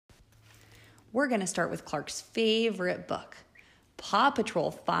We're going to start with Clark's favorite book, Paw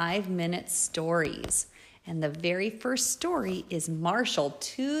Patrol 5-Minute Stories. And the very first story is Marshall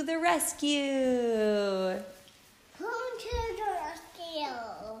to the rescue. Home to the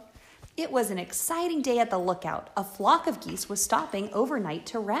rescue. It was an exciting day at the lookout. A flock of geese was stopping overnight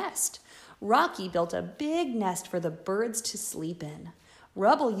to rest. Rocky built a big nest for the birds to sleep in.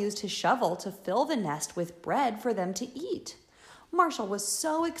 Rubble used his shovel to fill the nest with bread for them to eat. Marshall was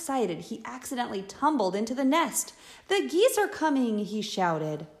so excited he accidentally tumbled into the nest. "The geese are coming," he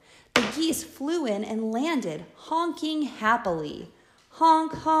shouted. The geese flew in and landed, honking happily.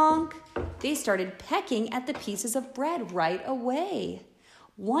 Honk, honk. They started pecking at the pieces of bread right away.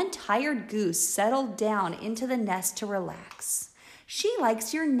 One tired goose settled down into the nest to relax. "She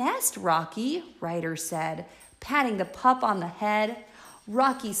likes your nest, Rocky," Ryder said, patting the pup on the head.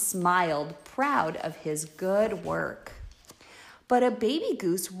 Rocky smiled, proud of his good work. But a baby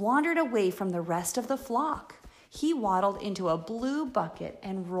goose wandered away from the rest of the flock. He waddled into a blue bucket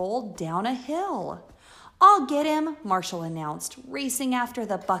and rolled down a hill. "I'll get him," Marshall announced, racing after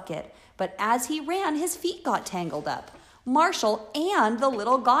the bucket. But as he ran, his feet got tangled up. Marshall and the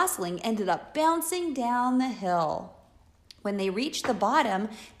little gosling ended up bouncing down the hill. When they reached the bottom,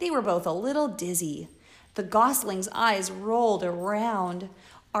 they were both a little dizzy. The gosling's eyes rolled around.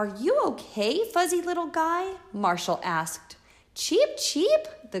 "Are you okay, fuzzy little guy?" Marshall asked. "Cheep, cheep,"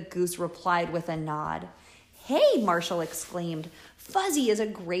 the goose replied with a nod. "Hey," Marshall exclaimed, "Fuzzy is a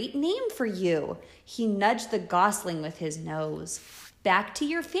great name for you." He nudged the gosling with his nose. "Back to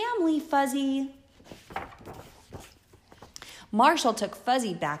your family, Fuzzy." Marshall took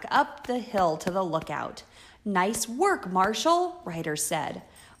Fuzzy back up the hill to the lookout. "Nice work, Marshall," Ryder said.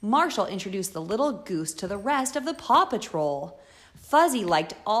 Marshall introduced the little goose to the rest of the Paw Patrol. Fuzzy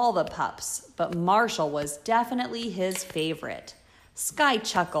liked all the pups, but Marshall was definitely his favorite. Sky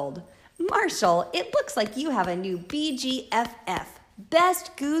chuckled. "Marshall, it looks like you have a new BGFF,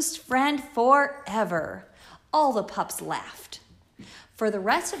 best goose friend forever." All the pups laughed. For the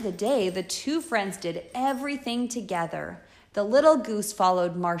rest of the day, the two friends did everything together. The little goose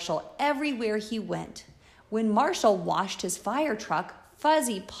followed Marshall everywhere he went. When Marshall washed his fire truck,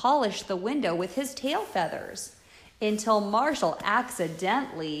 Fuzzy polished the window with his tail feathers, until Marshall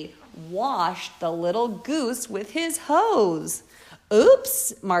accidentally washed the little goose with his hose.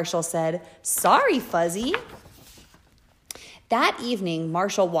 "Oops," Marshall said. "Sorry, Fuzzy." That evening,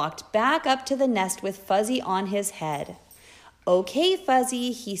 Marshall walked back up to the nest with Fuzzy on his head. "Okay,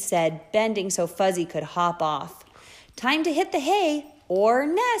 Fuzzy," he said, bending so Fuzzy could hop off. "Time to hit the hay or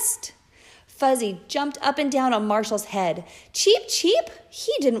nest." Fuzzy jumped up and down on Marshall's head. "Cheep, cheep."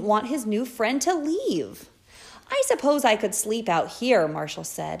 He didn't want his new friend to leave. "I suppose I could sleep out here," Marshall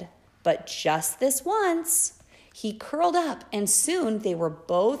said, "but just this once." He curled up, and soon they were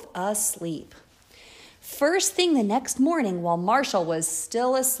both asleep. First thing the next morning, while Marshall was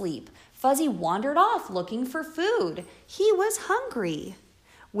still asleep, Fuzzy wandered off looking for food. He was hungry.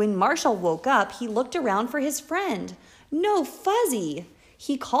 When Marshall woke up, he looked around for his friend. No Fuzzy.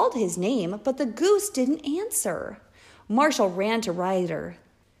 He called his name, but the goose didn't answer. Marshall ran to Ryder.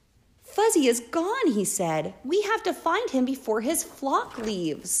 "Fuzzy is gone," he said. "We have to find him before his flock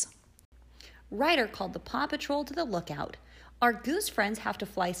leaves." Ryder called the Paw Patrol to the lookout. "Our goose friends have to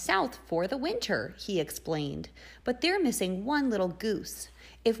fly south for the winter," he explained. "But they're missing one little goose.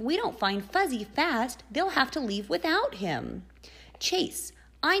 If we don't find Fuzzy fast, they'll have to leave without him. Chase,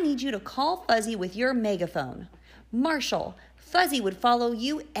 I need you to call Fuzzy with your megaphone. Marshall, Fuzzy would follow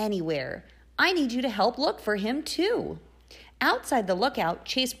you anywhere. I need you to help look for him too." Outside the lookout,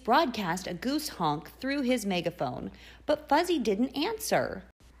 Chase broadcast a goose honk through his megaphone, but Fuzzy didn't answer.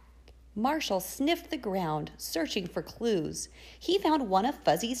 Marshall sniffed the ground, searching for clues. He found one of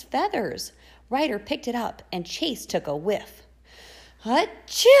Fuzzy's feathers. Ryder picked it up, and Chase took a whiff.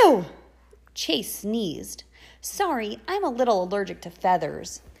 "Achoo!" Chase sneezed. "Sorry, I'm a little allergic to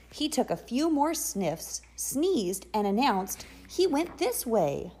feathers." He took a few more sniffs, sneezed, and announced, "He went this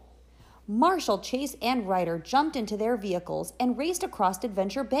way." Marshall, Chase, and Ryder jumped into their vehicles and raced across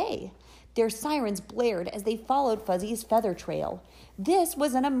Adventure Bay. Their sirens blared as they followed Fuzzy's feather trail. This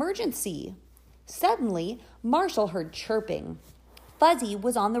was an emergency. Suddenly, Marshall heard chirping. Fuzzy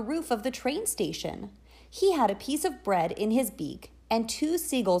was on the roof of the train station. He had a piece of bread in his beak, and two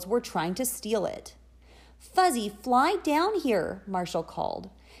seagulls were trying to steal it. "Fuzzy, fly down here," Marshall called.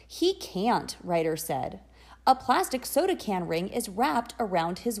 "He can't," Ryder said. "A plastic soda can ring is wrapped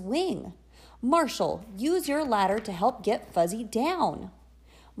around his wing. Marshall, use your ladder to help get Fuzzy down."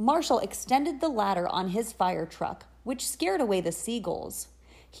 Marshall extended the ladder on his fire truck, which scared away the seagulls.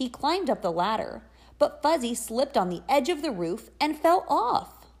 He climbed up the ladder, but Fuzzy slipped on the edge of the roof and fell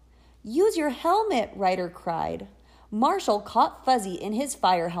off. Use your helmet, Ryder cried. Marshal caught Fuzzy in his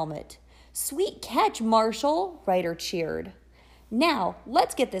fire helmet. Sweet catch, Marshal, Ryder cheered. Now,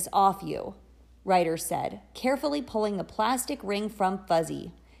 let's get this off you, Ryder said, carefully pulling the plastic ring from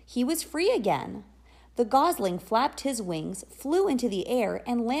Fuzzy. He was free again. The gosling flapped his wings, flew into the air,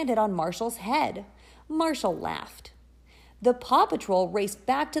 and landed on Marshal's head. Marshal laughed. The Paw Patrol raced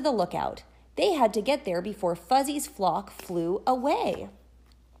back to the lookout. They had to get there before Fuzzy's flock flew away.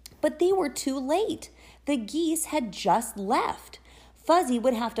 But they were too late. The geese had just left. Fuzzy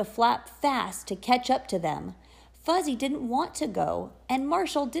would have to flap fast to catch up to them. Fuzzy didn't want to go, and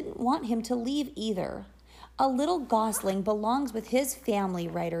Marshal didn't want him to leave either. A little gosling belongs with his family,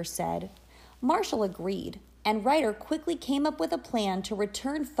 Ryder said. Marshal agreed, and Ryder quickly came up with a plan to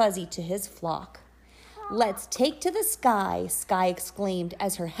return Fuzzy to his flock. Let's take to the sky, Sky exclaimed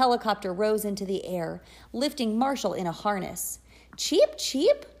as her helicopter rose into the air, lifting Marshal in a harness. Cheep,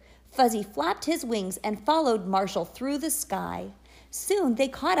 cheep! Fuzzy flapped his wings and followed Marshal through the sky. Soon they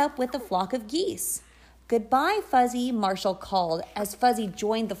caught up with the flock of geese. Goodbye, Fuzzy, Marshal called as Fuzzy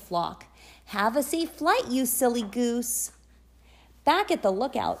joined the flock. Have a safe flight, you silly goose. Back at the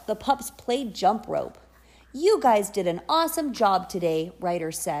lookout, the pups played jump rope. You guys did an awesome job today,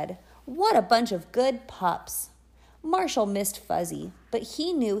 Ryder said. What a bunch of good pups. Marshal missed Fuzzy, but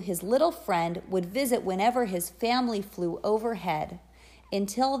he knew his little friend would visit whenever his family flew overhead.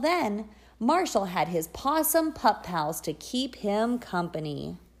 Until then, Marshal had his possum pup pals to keep him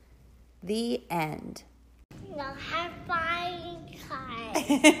company. The end. Now have fun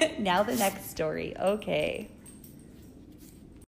time. Now the next story. Okay.